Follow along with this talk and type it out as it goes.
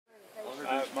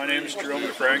name's Jerome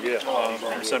Frank.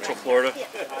 From Central Florida.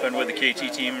 Been with the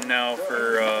KT team now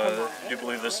for, I do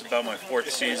believe this is about my 4th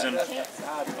season,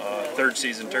 3rd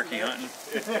season turkey hunting.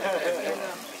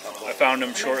 I found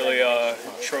him shortly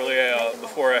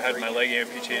before I had my leg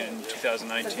amputated in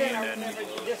 2019, and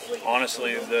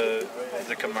honestly, the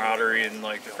camaraderie and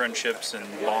like the friendships and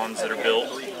bonds that are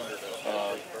built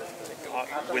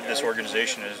with this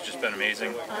organization has just been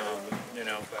amazing. You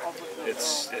know,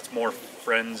 it's more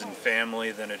friends and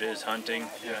family than it is hunting,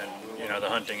 and you know, the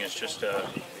hunting is just the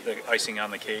icing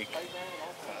on the cake.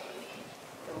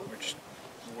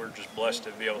 We're just blessed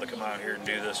to be able to come out here and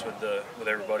do this with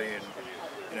everybody, and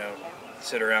you know,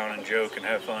 sit around and joke and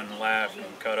have fun and laugh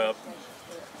and cut up. And,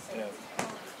 you know,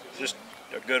 just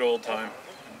a good old time.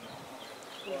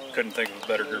 Couldn't think of a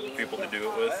better group of people to do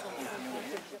it with.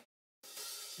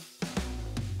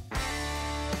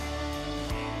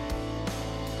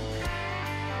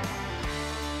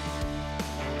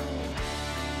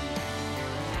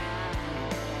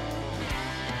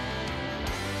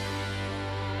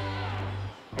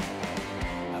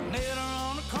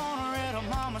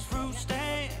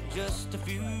 Just a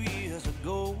few years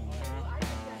ago,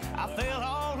 I fell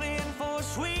all in for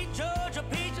sweet Georgia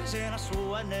peaches, and I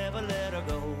swore I'd never let her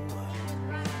go.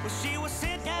 Well, she was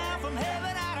sent down from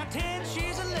heaven, out of 10,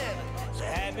 she's 11. So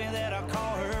happy that I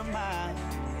call her mine.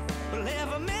 But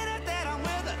every minute that I'm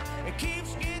with her, it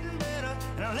keeps getting better,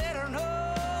 and I let her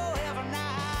know every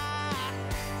night.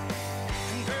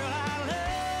 And girl, I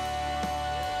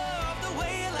love the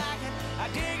way you like it. I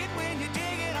dig it when you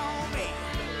dig it on me.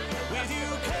 With you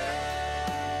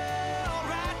curled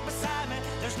right beside me,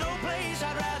 there's no place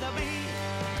I'd rather be.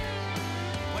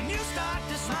 When you start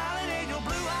to smiling and your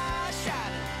blue eyes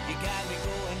shining, you got me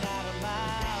going out of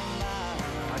my mind.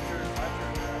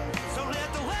 So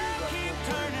let the world keep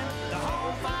turning, the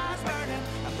whole fire's burning.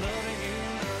 I'm loving you,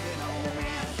 loving on me.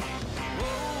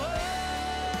 Whoa, whoa.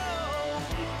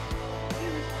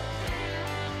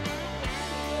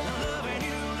 Loving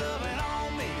you, loving on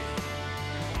me.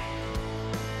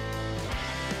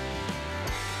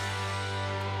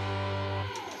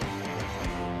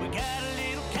 We got a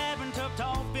little cabin tucked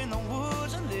off in the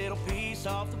woods, a little piece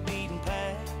off the beaten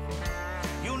path.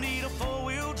 You'll need a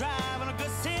 4-wheel drive and a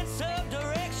good sense of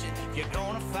direction if you're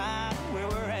gonna find where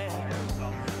we're at.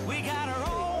 We got our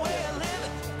own way of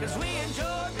living, cause we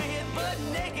enjoy being butt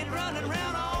naked, running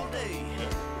around all day.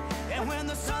 And when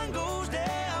the sun goes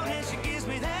down and she gives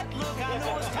me that look, I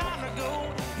know it's time to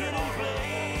go hit and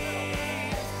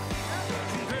play.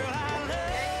 And girl, I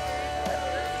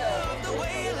love the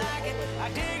way you like it. I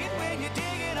dig it when you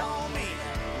dig it on me.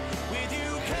 With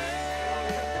you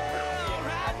curled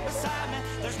right beside me,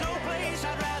 there's no place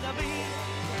I'd rather be.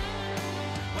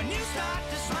 When you start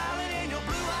to smiling and your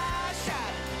blue eyes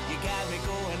shining, you got me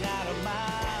going out of my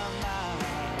mind.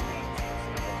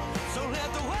 So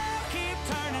let the world keep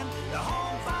turning, the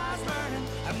home fire's burning.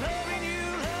 I'm loving you,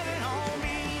 loving on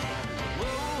me.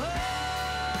 Whoa,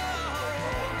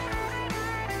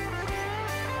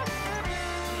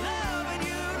 loving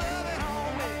you, loving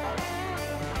on me.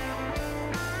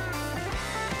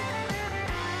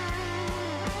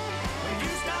 When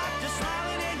you start to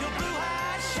smiling and your blue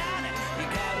eyes shining, you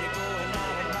got me going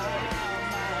out of my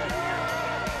mind.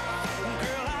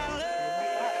 Girl, I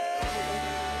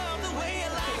love the way you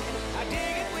like it. I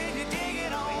dig it when you dig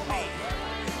it on me.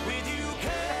 With you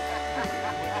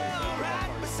curled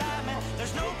right beside me,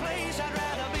 there's no place I'd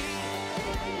rather be.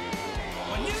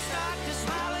 When you start to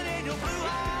smiling and your blue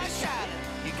eyes shining,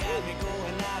 you got me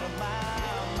going out of my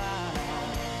mind.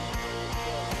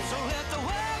 So let the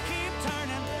world keep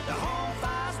turning, the home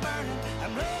fire's burning.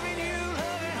 I'm loving you,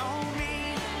 loving on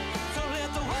me. So let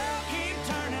the world keep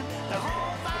turning, the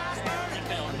home fire's burning.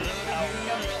 I'm loving you,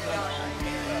 loving on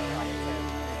me.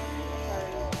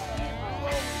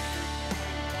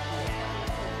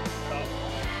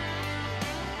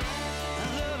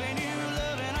 I'm loving you,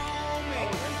 loving on me.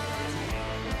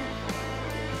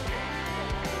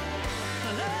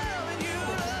 I'm loving you,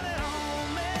 loving on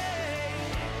me.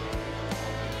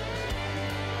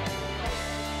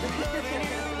 Loving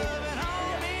you, loving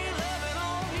on me, loving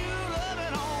on you,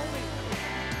 loving on me.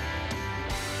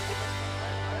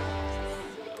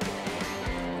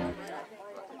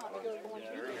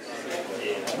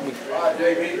 All right,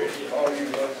 JB, all you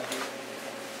guys.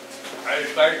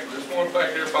 Hey, just want to thank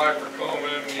everybody for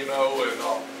coming, you know, and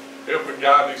helping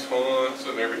guide these hunts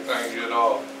and everything.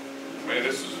 Man,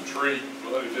 this is a treat,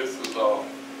 buddy. This is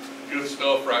good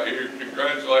stuff right here.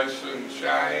 Congratulations,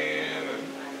 Cheyenne and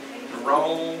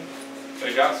Jerome.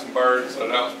 They got some birds, so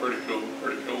that was pretty cool,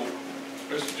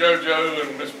 Mr. Jojo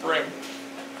and Miss Brenda.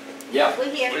 Yeah.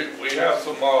 We have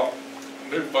some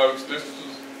new folks. This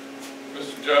is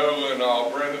Mr. Joe and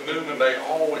Brenda Newman, they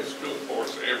always cook for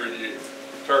us every year.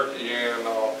 Turkey and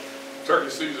turkey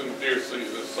season and deer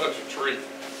season is such a treat.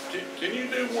 Can you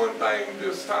do one thing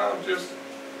this time? Just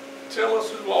tell us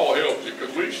who all helped you,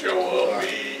 because we show up, we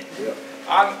eat.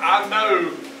 I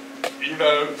know, you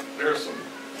know, there's some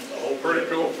pretty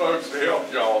cool folks to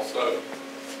help y'all, so.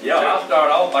 Yeah, I'll start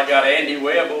off. I got Andy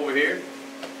Webb over here.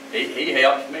 He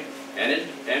helps me, and his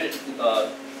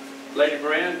lady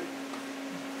friend.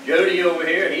 Jody over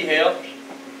here, he helps.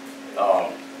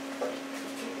 Art,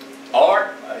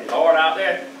 is Art out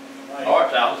there?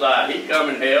 Art's outside. He come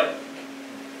and help.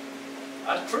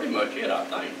 That's pretty much it, I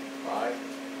think.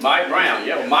 Mike Brown,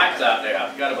 yeah, well, Mike's out there. I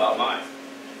forgot about Mike.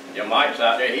 Yeah, Mike's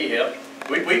out there. He helps.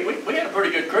 We had a pretty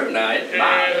good crew now. It's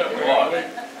nice.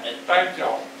 Thank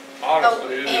y'all.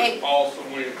 Honestly, it is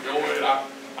awesome. We enjoy it. I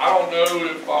don't know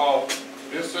if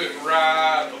it's sitting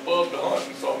right above the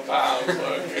hunting sometimes.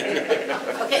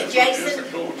 Okay, Jason. It's a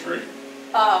cool treat.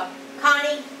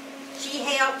 Connie, she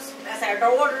helps. That's our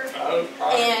daughter.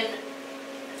 And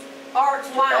Art's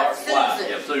wife, Susan.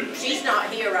 Yeah, Susan. She's not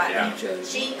here right now.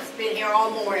 She's been here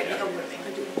all morning helping me.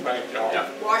 Thank y'all. Yeah.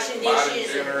 Washing Mighty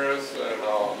dishes. generous, and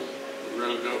we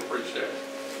really do appreciate it.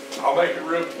 I'll make it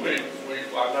real quick.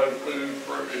 I know the food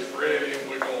is ready, and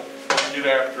we're going to get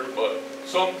after it, but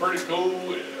something pretty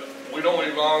cool. We don't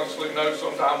even honestly know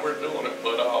sometimes we're doing it,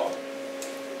 but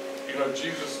you know,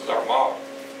 Jesus is our model.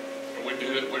 And we're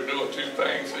doing two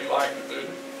things he liked to do.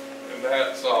 And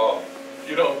that's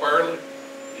get up early,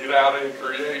 get out in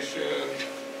creation.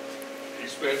 He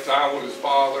spent time with his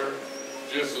Father,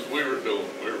 just as we were doing.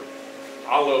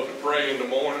 I love to pray in the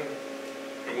morning,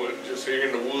 and we're just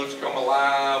hearing the woods come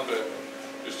alive, and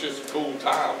it's just a cool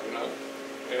time, you know.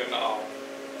 And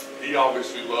he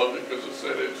obviously loved it because it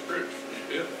said it in Scripture.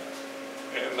 He did that.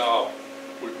 And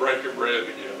we break your bread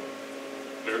together.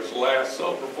 There's the Last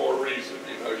Supper for a reason.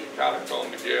 You know, you kind of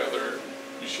come together,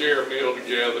 you share a meal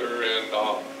together, and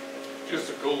just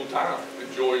a cool time.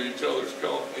 Enjoy each other's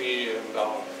company, and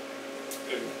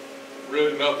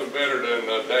really nothing better than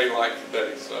a day like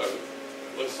today. So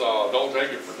let's don't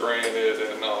take it for granted,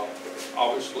 and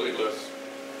obviously let's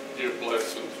give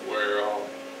blessings where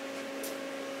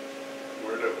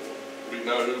we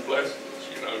know who blesses us.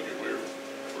 You know,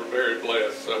 we're very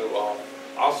blessed. So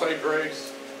I'll say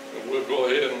grace, and we'll go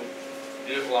ahead and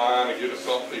get in line and get us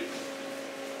something.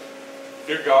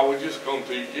 Dear God, we just come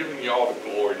to you, giving you all the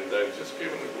glory today. Just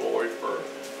giving the glory for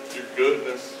your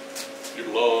goodness, your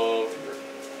love, your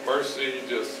mercy.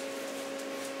 Just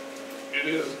it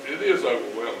is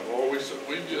overwhelming, Lord.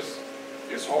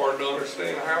 It's hard to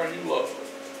understand how you love us.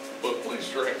 But please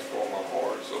transform our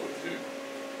hearts so we do.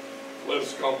 Let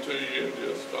us come to you and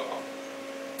just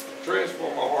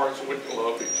transform our hearts so we can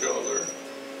love each other.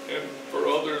 And for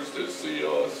others that see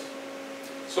us,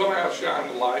 somehow shine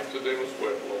the light to them as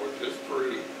well, Lord, just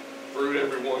through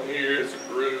everyone here as a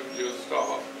group. Just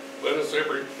let us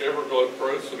ever go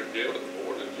closer together,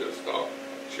 Lord, and just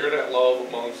share that love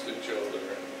amongst each other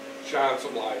and shine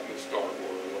some light in this dark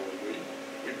world, Lord.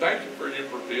 We thank you for your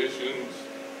provisions,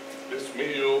 this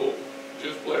meal.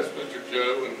 Just bless Mr.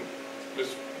 Joe and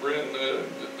Miss Brenda,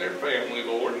 their family,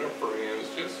 Lord, and their friends.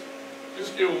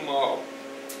 Just give them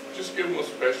a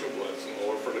special blessing,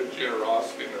 Lord, for their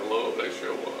generosity and their love they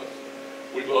show us.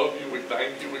 We love you. We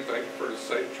thank you. We thank you for the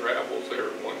safe travels,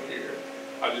 everyone here.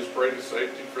 I just pray the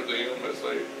safety for them as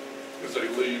they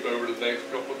leave over the next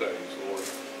couple of days, Lord.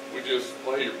 We just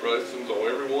pray your blessings on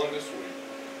everyone this week.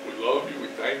 We love you. We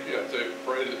thank you. I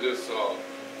pray that this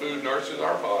food nourishes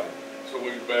our body so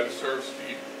we can better serve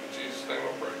you. In Jesus' name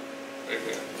I pray.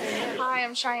 Amen. Hi,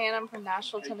 I'm Cheyenne. I'm from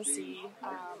Nashville, Tennessee.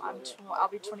 I'll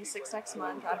be 26 next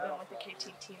month. I've been with the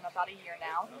KT team about a year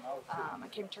now. I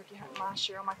came turkey hunting last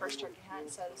year on my first turkey hunt,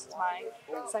 so this is my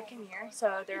second year.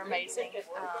 So they're amazing.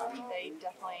 They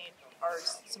definitely are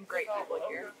some great people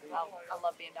here. I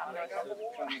love being down here with them.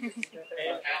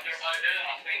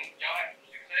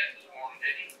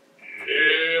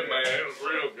 Yeah, man, it was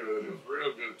real good. It was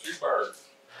real good. 2 birds.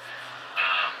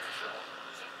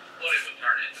 What it would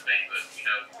turn into be, but you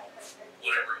know,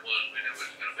 whatever it was, we knew it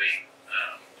was going to be,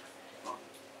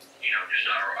 you know, just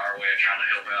our way of trying to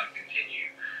help out and continue,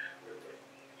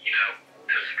 you know,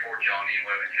 to support y'all any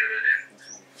way we could. And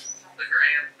the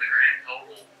grand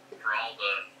total for all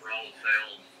the sales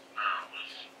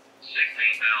was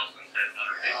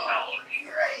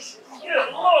 $16,750.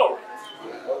 Good Lord!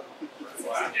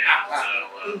 Yeah,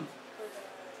 so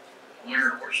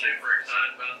we're super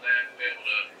excited about that. To be able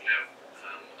to, you know.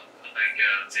 I think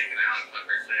Nick and Alex, like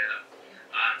they said,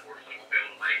 I unfortunately won't be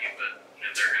able to make it, but you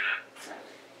know, they're going to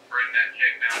bring that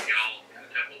check down to y'all in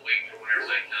a couple of weeks or whenever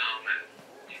they come, and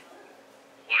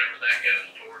whatever that goes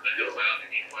toward the help out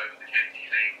in any way with the KT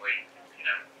team.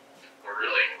 We're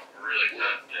really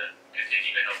tough to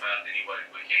continue to help out in any way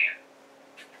we can.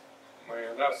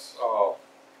 Man, that's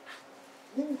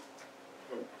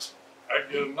I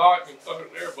get a knock and throw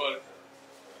it there, buddy.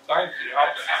 Thank you.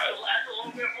 That's a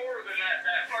little bit more than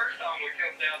that first time we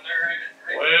come down there, ain't it?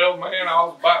 Well, man, I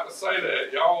was about to say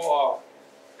that. Y'all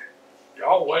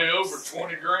way over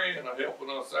 20 grand of helping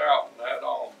us out, and that, I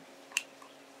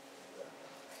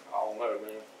don't know,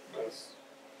 man.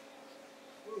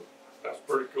 That's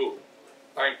pretty cool.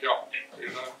 Thank y'all, you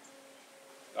know.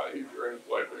 Not easier and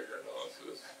way bigger than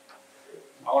us.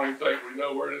 I don't even think we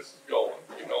know where this is going,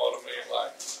 you know what I mean?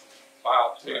 Like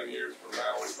 5, 10 years from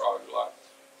now, we probably be like,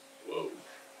 whoa.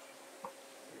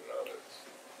 You know,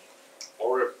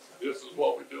 or if this is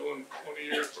what we're doing 20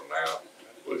 years from now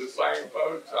with the same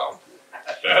folks,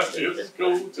 that's just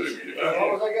cool too, you know. As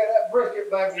long as I got that brisket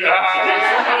back there.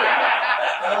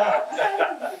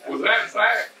 Was that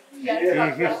Zach?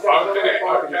 Yeah. Okay.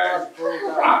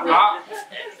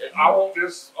 I want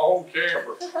this on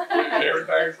camera.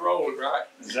 Everything's rolling, right?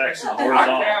 Zach's I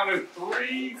counted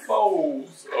 3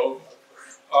 bowls of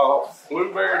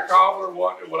blueberry cobbler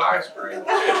with ice cream.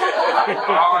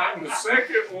 And the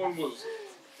second one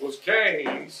was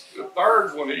Cane's. The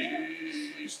third one,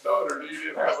 he stuttered. He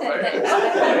didn't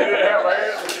have an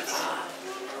answer.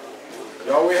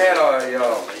 Yo, we had a,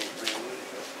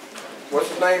 what's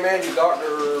his name, Andy?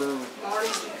 Dr.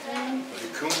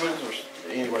 Cummins, or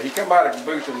anyway, he come out of the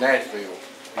booth in Nashville.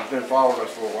 He's been following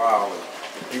us for a while, and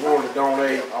he wanted to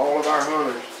donate all of our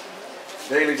hunters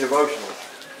daily devotionals.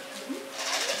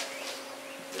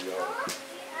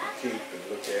 Keep and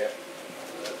look at.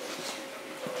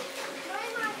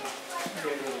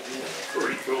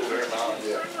 Pretty cool there, now.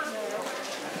 Yeah.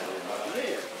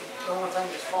 The only thing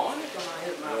that's falling is when I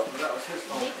hit my, that was his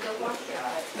fault.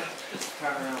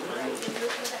 Turn around for him.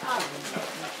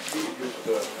 Good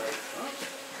stuff, right?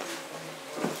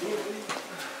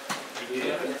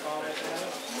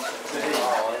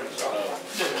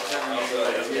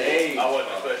 I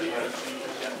wasn't expecting it.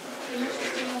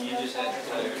 You just had to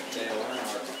tell your tail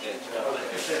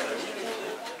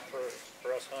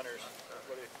For us hunters,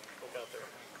 what do you look out there?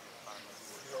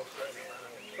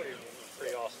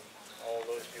 Pretty awesome. All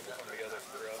those people come together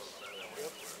for us.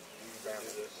 Do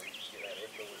this.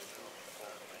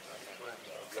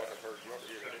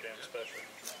 Pretty damn special.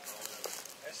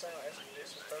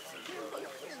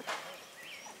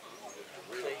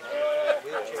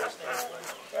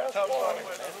 That's how funny.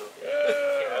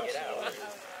 Yeah, get out.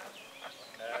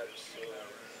 Absolutely.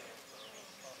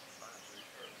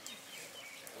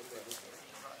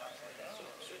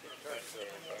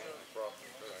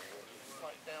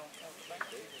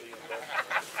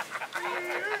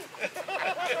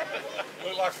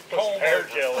 Look like a cold hair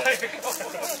gel. That's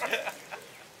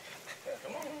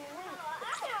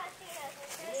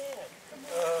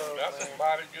a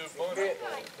mighty good bunny.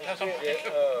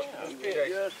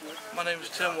 My name is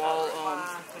Tim Wall.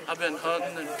 I've been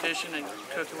hunting and fishing and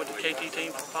cooking with the KT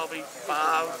team for probably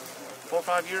 4 or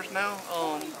 5 years now.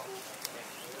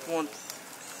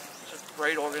 It's a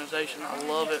great organization. I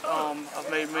love it. I've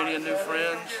made many new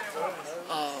friends.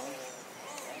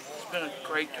 It's been a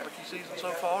great turkey season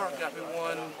so far. I've got me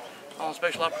one on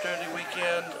Special Opportunity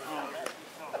Weekend.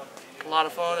 A lot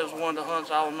of fun. It was one of the hunts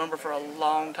I'll remember for a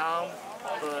long time.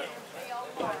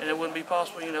 And it wouldn't be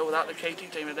possible, you know, without the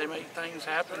KT team. They make things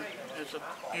happen. It's a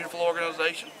beautiful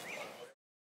organization.